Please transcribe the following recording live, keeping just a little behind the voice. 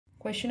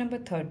Question number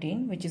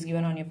 13, which is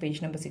given on your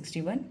page number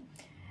 61.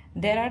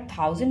 There are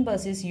 1,000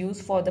 buses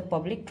used for the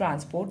public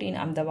transport in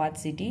Ahmedabad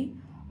city.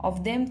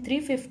 Of them,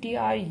 350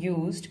 are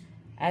used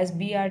as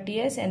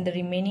BRTS and the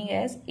remaining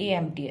as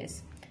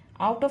AMTS.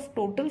 Out of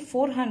total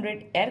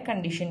 400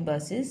 air-conditioned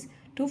buses,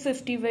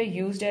 250 were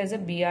used as a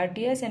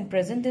BRTS, and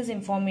present this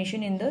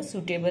information in the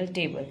suitable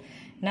table.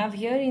 Now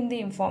here in the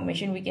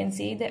information we can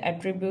say the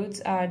attributes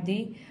are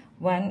the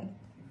one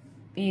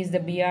is the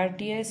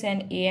BRTS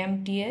and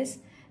AMTS,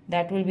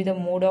 that will be the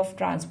mode of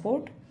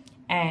transport,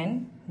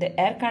 and the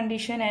air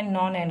condition and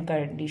non-air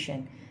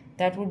condition,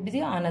 that would be the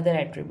another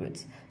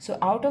attributes. So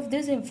out of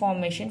this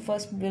information,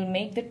 first we'll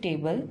make the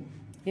table.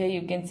 Here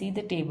you can see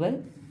the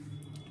table.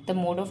 The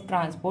mode of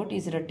transport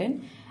is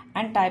written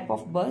and type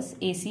of bus,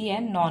 AC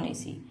and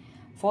non-AC.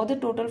 For the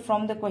total,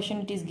 from the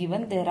question it is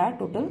given there are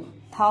total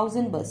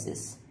 1,000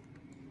 buses.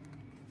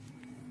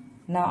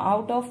 Now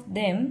out of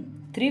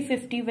them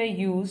 350 were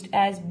used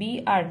as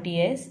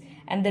BRTS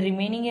and the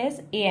remaining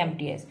as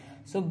AMTS.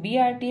 So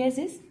BRTS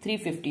is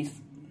 350.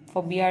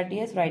 For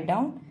BRTS, write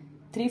down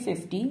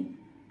 350.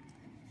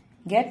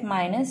 Get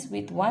minus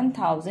with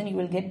 1,000, you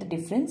will get the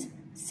difference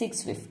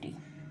 650.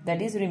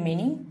 That is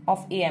remaining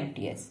of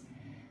AMTS.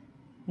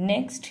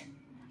 Next,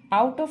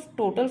 out of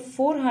total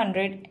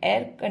 400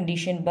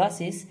 air-conditioned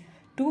buses,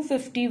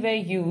 250 were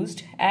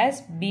used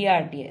as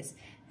BRTS.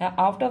 Now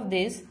out of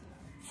this,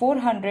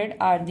 400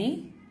 are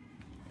the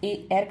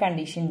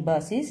air-conditioned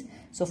buses.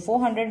 So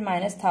 400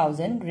 minus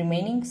 1000,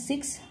 remaining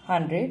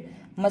 600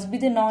 must be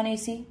the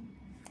non-AC.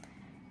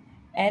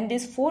 And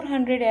this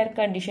 400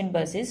 air-conditioned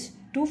buses,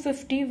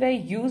 250 were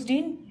used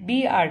in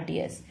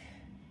BRTS.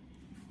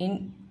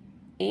 In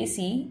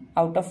AC,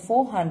 out of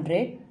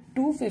 400,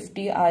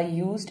 250 are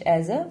used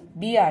as a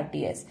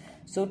BRTS.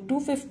 So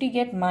 250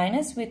 get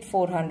minus with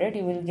 400,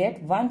 you will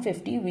get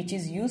 150, which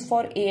is used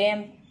for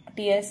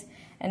AMTS.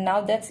 And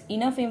now that's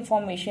enough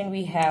information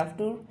we have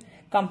to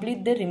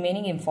complete the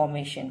remaining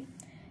information.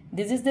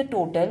 This is the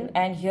total,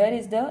 and here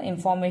is the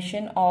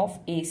information of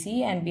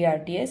AC and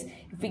BRTS.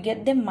 If we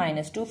get them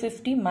minus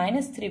 250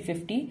 minus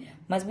 350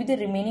 must be the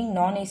remaining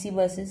non-AC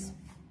buses.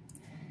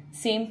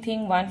 Same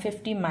thing,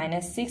 150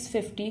 minus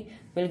 650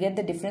 will get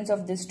the difference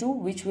of these two,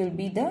 which will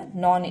be the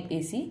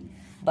non-AC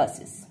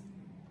buses.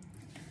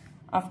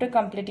 After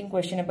completing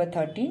question number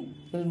 13,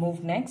 we'll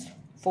move next.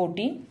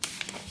 14.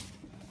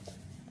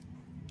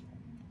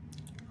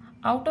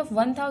 Out of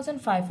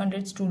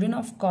 1,500 students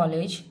of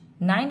college,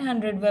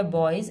 900 were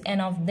boys,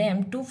 and of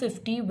them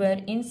 250 were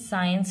in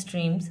science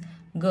streams,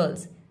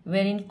 girls were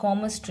in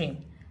commerce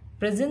stream.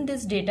 Present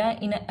this data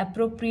in an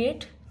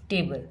appropriate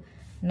table.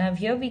 Now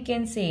here we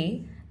can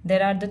say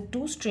there are the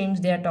two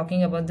streams, they are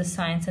talking about the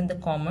science and the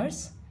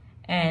commerce,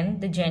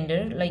 and the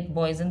gender like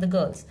boys and the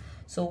girls.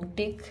 So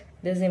take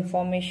this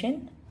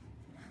information.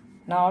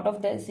 Now out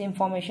of this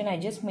information I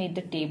just made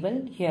the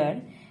table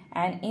here,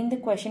 and in the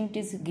question it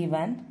is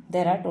given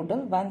there are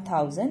total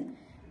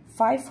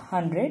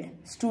 1,500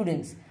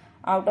 students,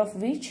 out of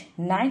which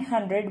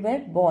 900 were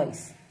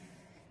boys.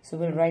 So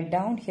we'll write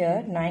down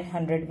here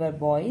 900 were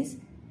boys,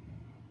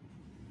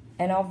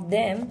 and of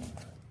them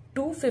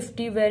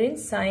 250 were in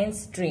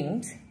science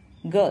streams,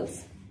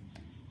 girls.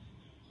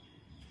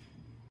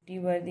 50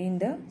 were in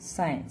the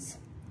science.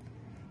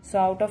 So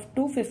out of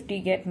 250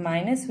 get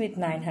minus with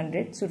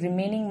 900, so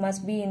remaining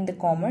must be in the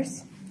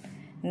commerce.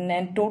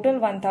 And total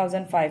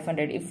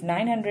 1,500. If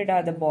 900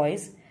 are the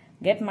boys,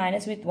 get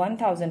minus with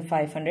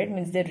 1,500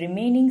 means the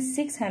remaining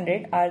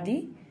 600 are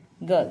the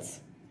girls.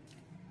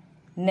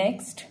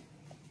 Next,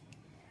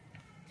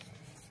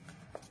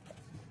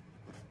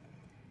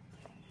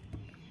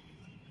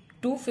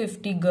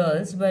 $250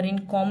 girls were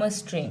in commerce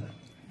stream.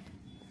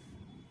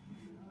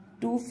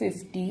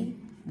 250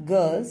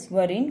 girls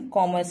were in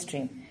commerce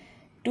stream.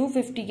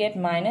 250 get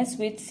minus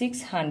with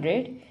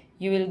 600,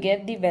 you will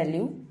get the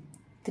value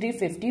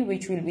 350,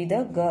 which will be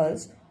the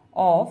girls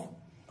of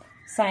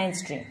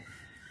science stream.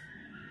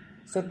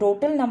 So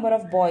total number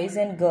of boys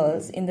and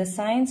girls in the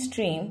science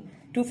stream,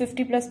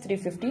 250 plus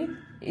 350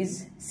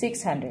 is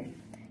 600.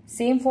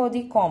 Same for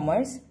the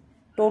commerce,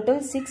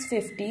 total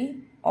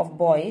 650 of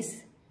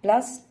boys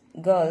plus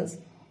girls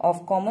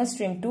of commerce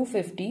stream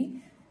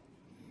 250.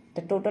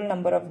 The total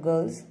number of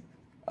girls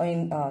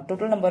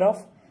total number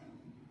of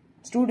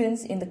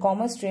students in the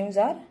commerce streams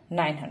are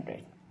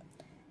 900.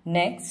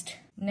 Next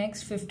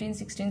 15,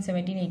 16,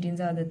 17,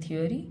 18 are the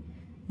theory.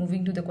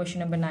 Moving to the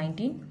question number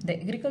 19.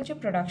 The agriculture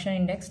production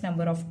index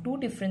number of two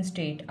different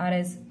states are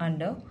as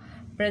under.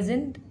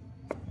 Present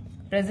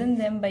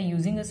them by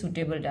using a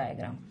suitable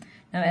diagram.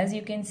 Now as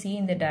you can see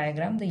in the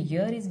diagram, the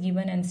year is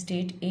given and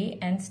state A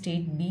and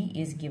state B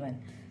is given.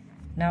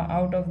 Now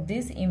out of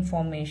this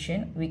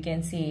information we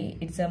can say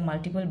it's a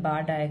multiple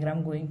bar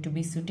diagram going to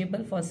be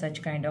suitable for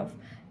such kind of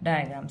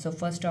diagram. So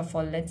first of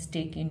all, let's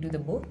take into the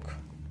book.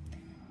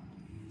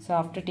 So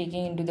after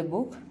taking into the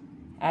book,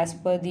 as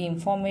per the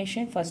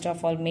information, first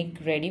of all make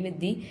ready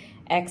with the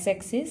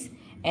x-axis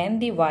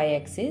and the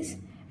y-axis,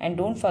 and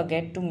don't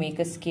forget to make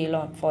a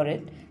scale for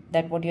it,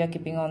 that what you are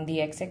keeping on the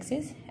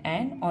x-axis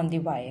and on the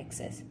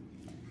y-axis.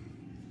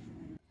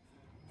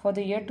 For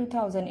the year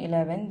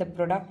 2011,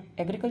 the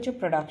agriculture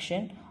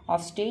production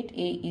of state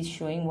A is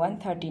showing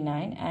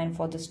 139 and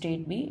for the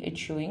state B it's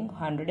showing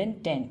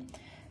 110.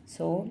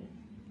 So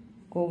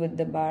go with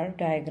the bar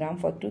diagram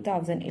for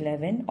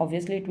 2011.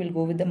 Obviously it will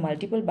go with the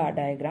multiple bar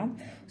diagram.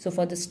 So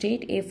for the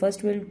state A,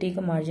 first we'll take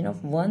a margin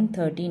of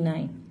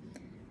 139.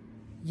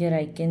 Here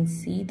I can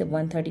see the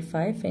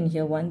 135 and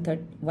here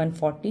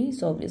 140.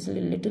 So obviously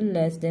a little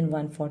less than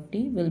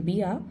 140 will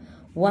be a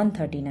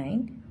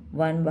 139,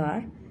 1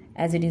 bar.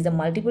 As it is a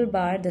multiple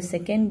bar, the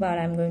second bar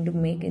I am going to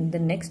make in the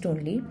next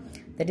only,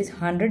 that is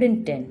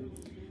 110,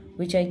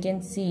 which I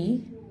can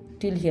see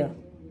till here.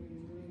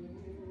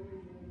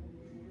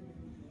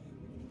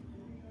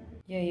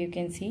 Here you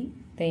can see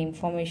the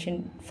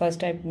information.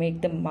 First I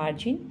make the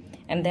margin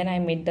and then I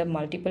made the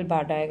multiple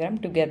bar diagram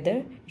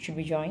together, it should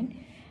be joined,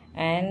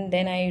 and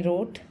then I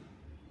wrote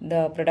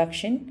the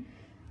production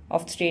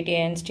of state A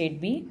and state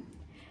B.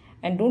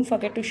 And don't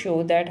forget to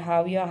show that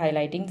how you are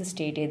highlighting the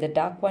state A. The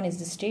dark one is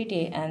the state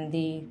A and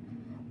the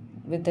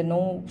with the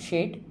no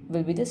shade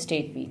will be the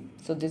state B.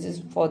 So this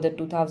is for the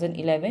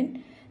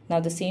 2011. Now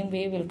the same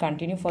way will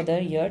continue for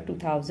the year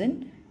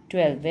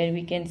 2012, where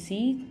we can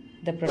see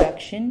the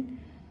production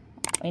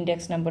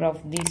index number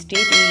of the state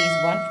A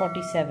is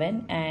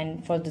 147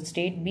 and for the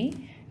state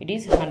B it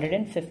is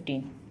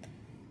 115.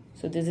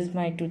 So this is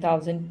my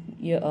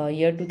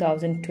year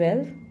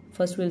 2012.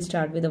 First we'll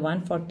start with the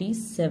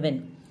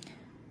 147.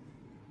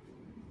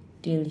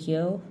 Till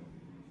here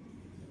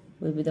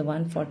will be the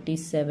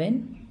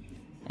 147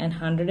 and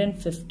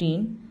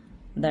 115,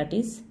 that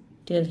is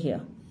till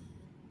here.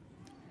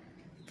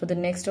 For the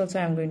next also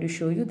I am going to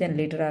show you, then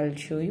later I will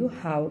show you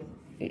how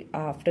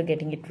after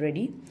getting it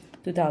ready.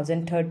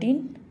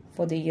 2013,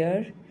 for the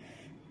year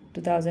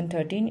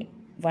 2013,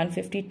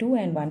 152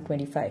 and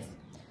 125.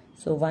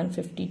 So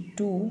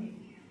 152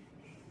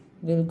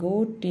 will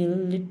go till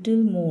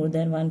little more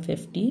than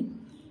 150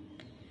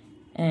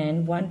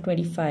 and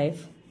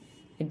 125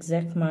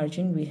 exact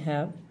margin we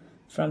have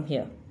from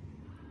here.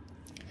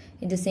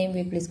 In the same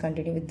way, please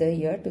continue with the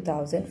year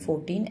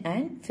 2014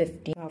 and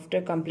 15.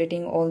 After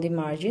completing all the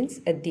margins,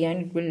 at the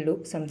end it will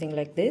look something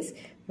like this,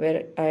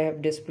 where I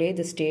have displayed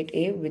the state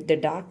A with the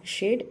dark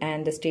shade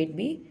and the state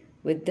B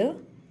with the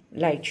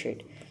light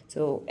shade.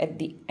 So at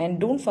the end,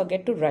 don't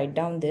forget to write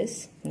down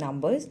this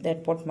numbers,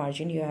 that what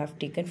margin you have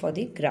taken for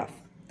the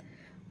graph.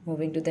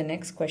 Moving to the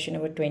next question,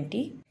 number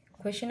 20.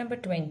 Question number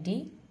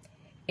 20.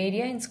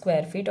 Area in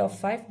square feet of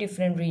 5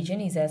 different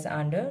regions is as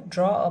under.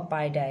 Draw a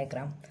pie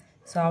diagram.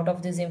 So out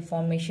of this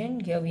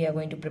information, here we are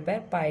going to prepare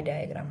pie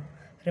diagram.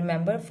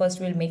 Remember, first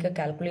we'll make a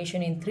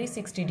calculation in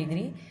 360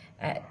 degree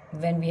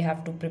when we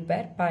have to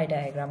prepare pie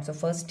diagram. So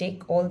first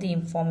take all the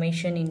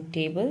information in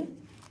table.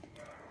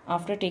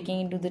 After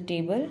taking into the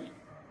table,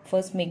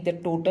 first make the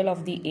total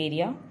of the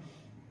area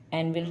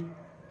and we'll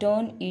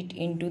turn it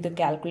into the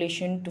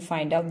calculation to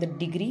find out the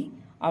degree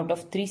out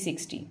of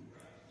 360.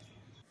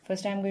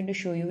 First I am going to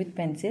show you with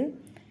pencil.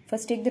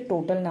 First take the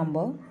total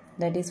number,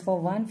 that is for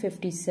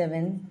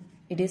 157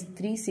 it is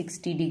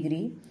 360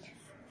 degree.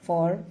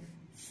 For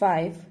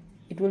 5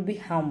 it will be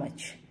how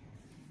much?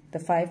 The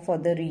 5 for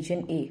the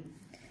region A.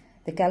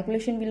 The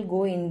calculation will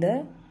go in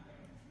the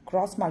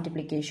cross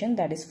multiplication,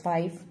 that is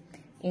 5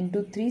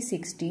 into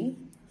 360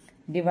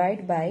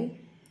 divide by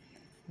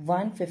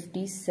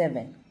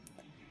 157,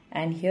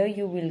 and here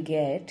you will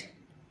get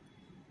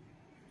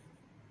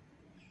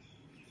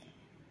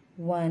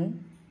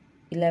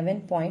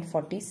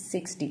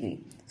 11.46 degree.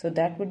 So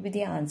that would be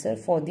the answer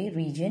for the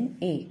region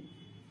A.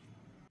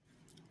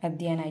 At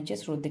the end I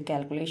just wrote the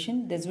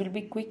calculation. This will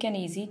be quick and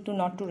easy to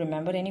not to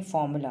remember any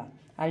formula.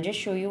 I'll just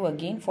show you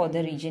again for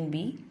the region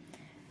B.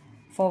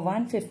 For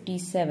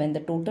 157, the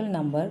total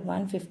number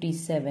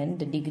 157,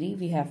 the degree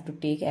we have to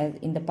take as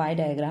in the pie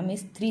diagram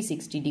is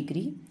 360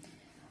 degree.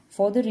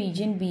 For the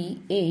region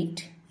B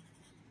 8,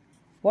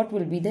 what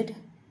will be the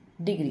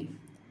degree?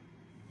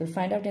 We'll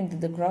find out into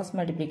the cross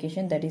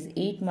multiplication, that is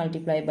 8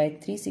 multiplied by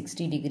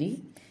 360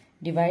 degree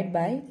divide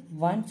by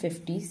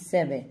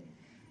 157.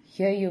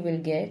 Here you will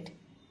get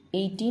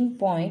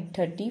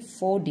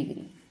 18.34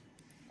 degree.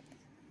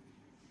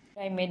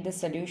 I made the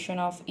solution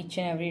of each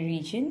and every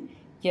region.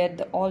 Here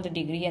all the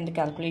degree and the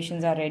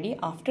calculations are ready.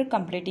 After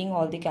completing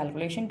all the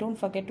calculation, don't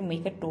forget to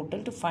make a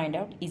total to find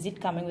out is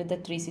it coming with the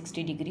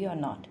 360 degree or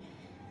not.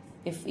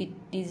 If it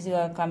is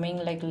coming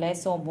like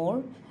less or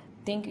more,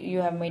 think you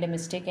have made a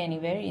mistake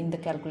anywhere in the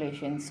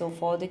calculation. So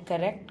for the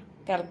correct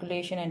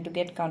calculation and to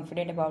get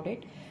confident about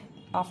it,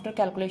 after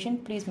calculation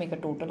please make a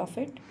total of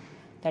it.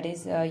 That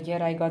is here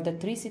I got the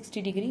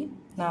 360 degree.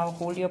 Now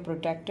hold your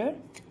protractor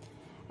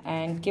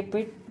and keep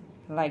it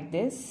like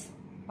this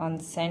on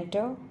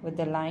center with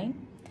the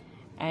line,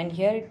 and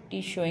here it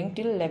is showing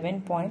till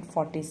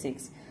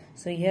 11.46.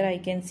 So here I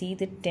can see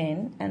the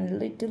 10 and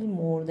little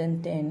more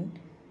than 10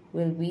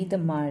 will be the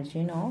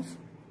margin of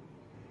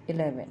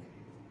 11.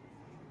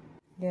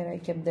 Here I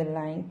kept the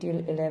line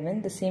till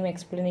 11. The same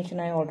explanation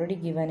I already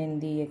given in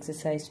the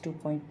exercise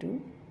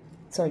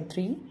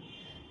 3.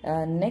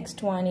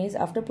 Next one is,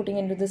 after putting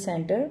into the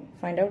center,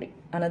 find out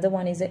another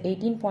one is a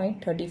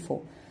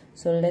 18.34.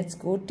 So let's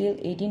go till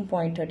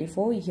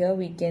 18.34. Here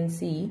we can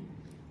see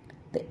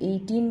the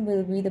 18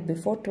 will be the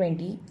before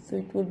 20, so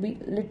it will be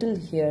little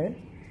here.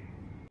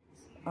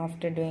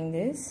 After doing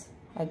this,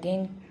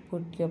 again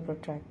put your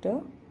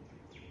protractor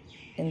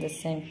in the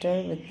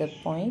center with the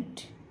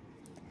point,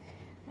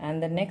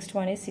 and the next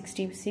one is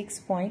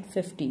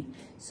 66.50.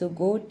 so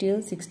go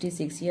till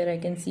 66. Here I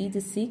can see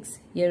the 6,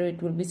 here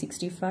it will be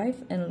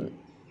 65, and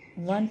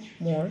one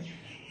more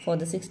for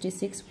the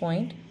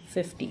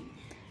 66.50.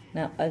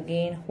 now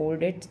again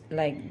hold it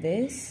like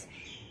this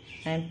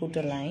and put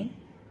a line.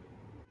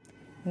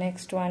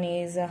 Next one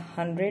is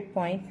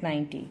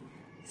 100.90.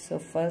 so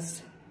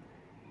first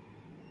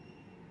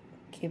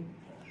keep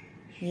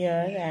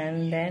here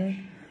and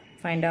then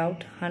find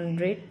out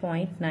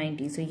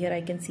 100.90. so here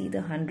I can see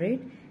the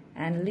 100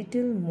 and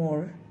little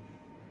more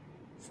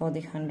for the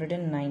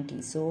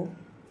 190. so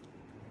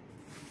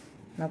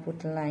now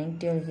put a line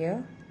till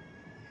here.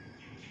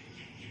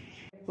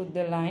 Put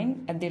the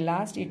line at the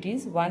last, it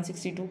is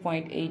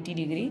 162.80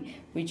 degree,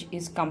 which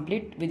is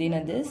complete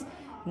within this.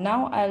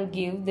 Now I'll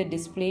give the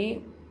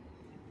display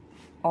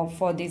of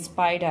for this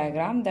pie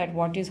diagram, that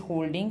what is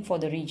holding for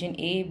the region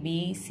A,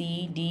 B,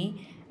 C,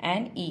 D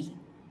and E.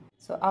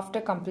 So after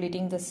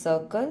completing the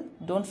circle,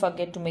 don't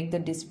forget to make the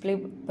display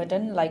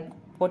button like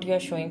what you are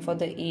showing for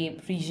the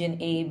region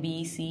A,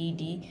 B, C,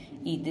 D,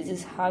 E. This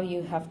is how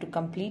you have to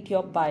complete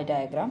your pie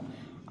diagram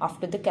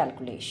after the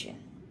calculation.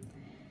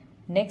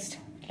 Next,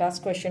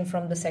 last question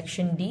from the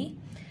section D.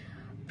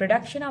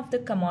 Production of the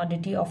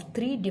commodity of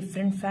 3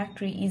 different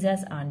factories is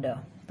as under.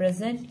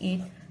 Present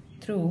it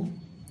through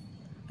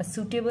a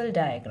suitable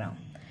diagram.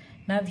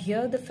 Now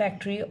here the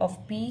factory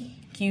of P,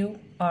 Q,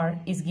 R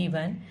is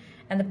given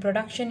and the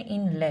production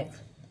in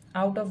length.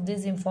 Out of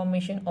this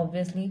information,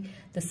 obviously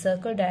the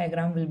circle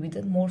diagram will be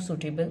the more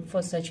suitable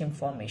for such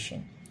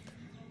information.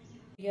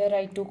 Here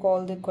I took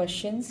all the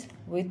questions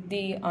with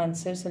the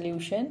answer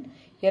solution.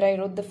 Here I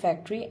wrote the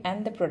factory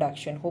and the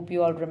production. Hope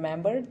you all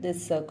remember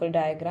this circle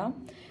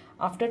diagram.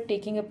 After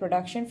taking a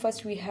production,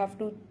 first we have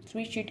to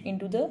switch it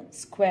into the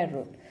square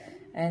root.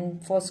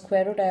 And for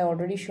square root, I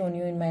already shown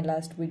you in my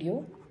last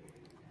video.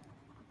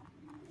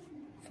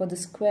 For the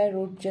square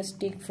root, just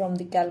take from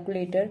the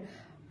calculator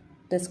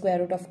the square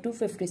root of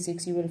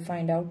 256. You will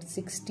find out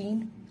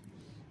 16,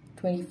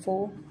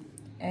 24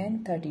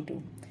 and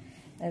 32.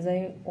 As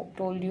I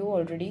told you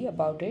already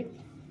about it,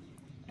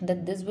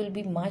 that this will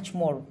be much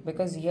more,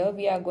 because here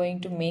we are going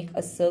to make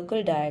a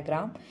circle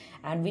diagram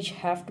and which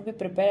have to be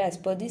prepared as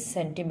per the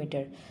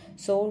centimeter.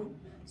 So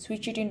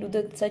switch it into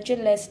the such a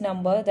less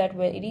number that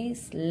very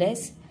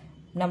less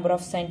number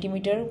of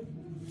centimeter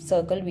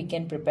circle we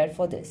can prepare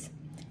for this.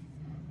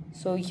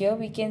 So here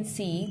we can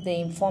see the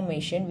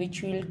information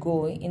which will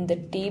go in the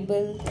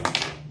table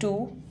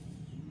 2.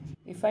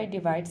 If I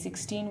divide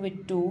 16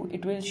 with 2,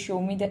 it will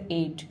show me the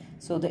 8.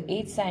 So the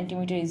 8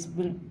 centimeter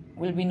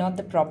will be not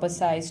the proper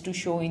size to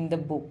show in the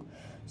book.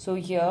 So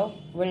here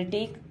we'll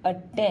take a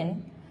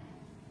 10.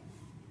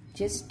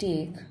 Just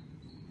take,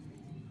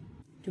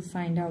 to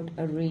find out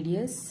a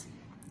radius,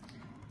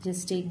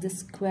 just take the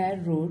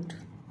square root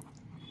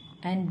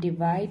and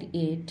divide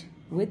it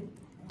with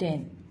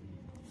 10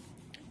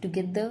 to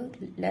get the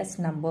less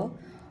number,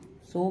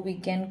 so we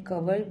can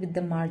cover with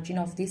the margin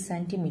of the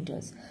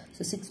centimeters.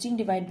 So 16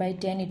 divided by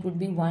 10, it would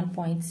be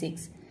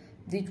 1.6.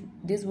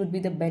 This would be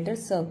the better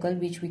circle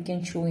which we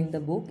can show in the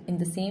book. In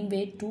the same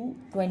way,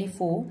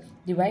 224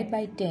 divided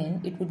by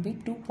 10, it would be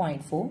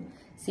 2.4.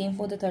 Same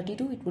for the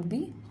 32, it would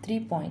be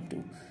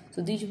 3.2.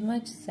 So this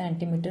much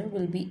centimeter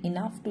will be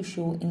enough to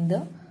show in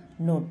the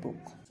notebook.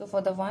 So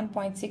for the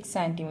 1.6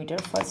 centimeter,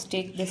 first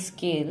take the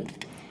scale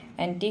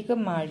and take a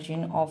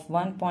margin of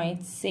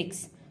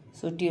 1.6.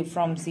 So till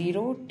from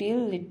 0 till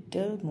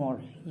little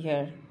more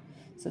here.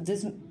 So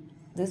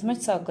this much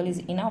circle is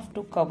enough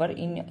to cover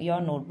in your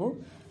notebook.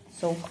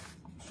 So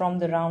from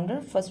the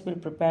rounder, first we'll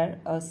prepare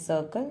a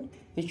circle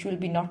which will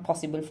be not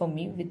possible for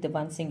me with the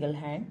one single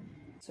hand.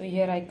 So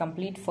here I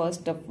complete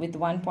first with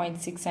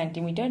 1.6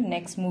 centimeter.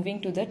 Next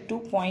moving to the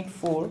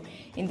 2.4.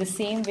 In the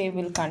same way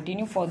we'll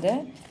continue for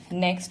the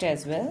next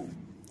as well.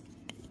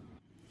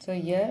 So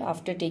here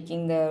after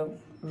taking the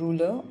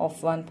ruler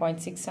of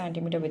 1.6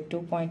 centimeter with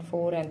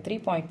 2.4 and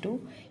 3.2,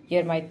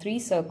 here my 3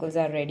 circles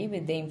are ready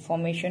with the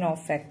information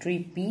of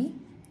factory P,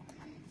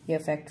 here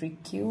factory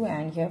Q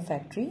and here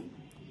factory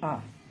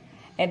R.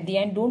 At the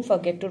end, don't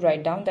forget to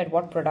write down that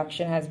what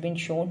production has been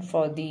shown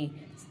for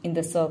in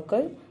the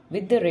circle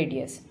with the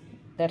radius,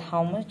 that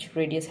how much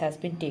radius has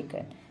been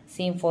taken.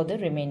 Same for the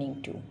remaining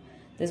 2.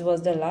 This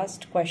was the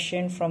last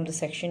question from the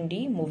section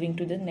D. Moving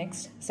to the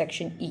next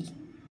section E.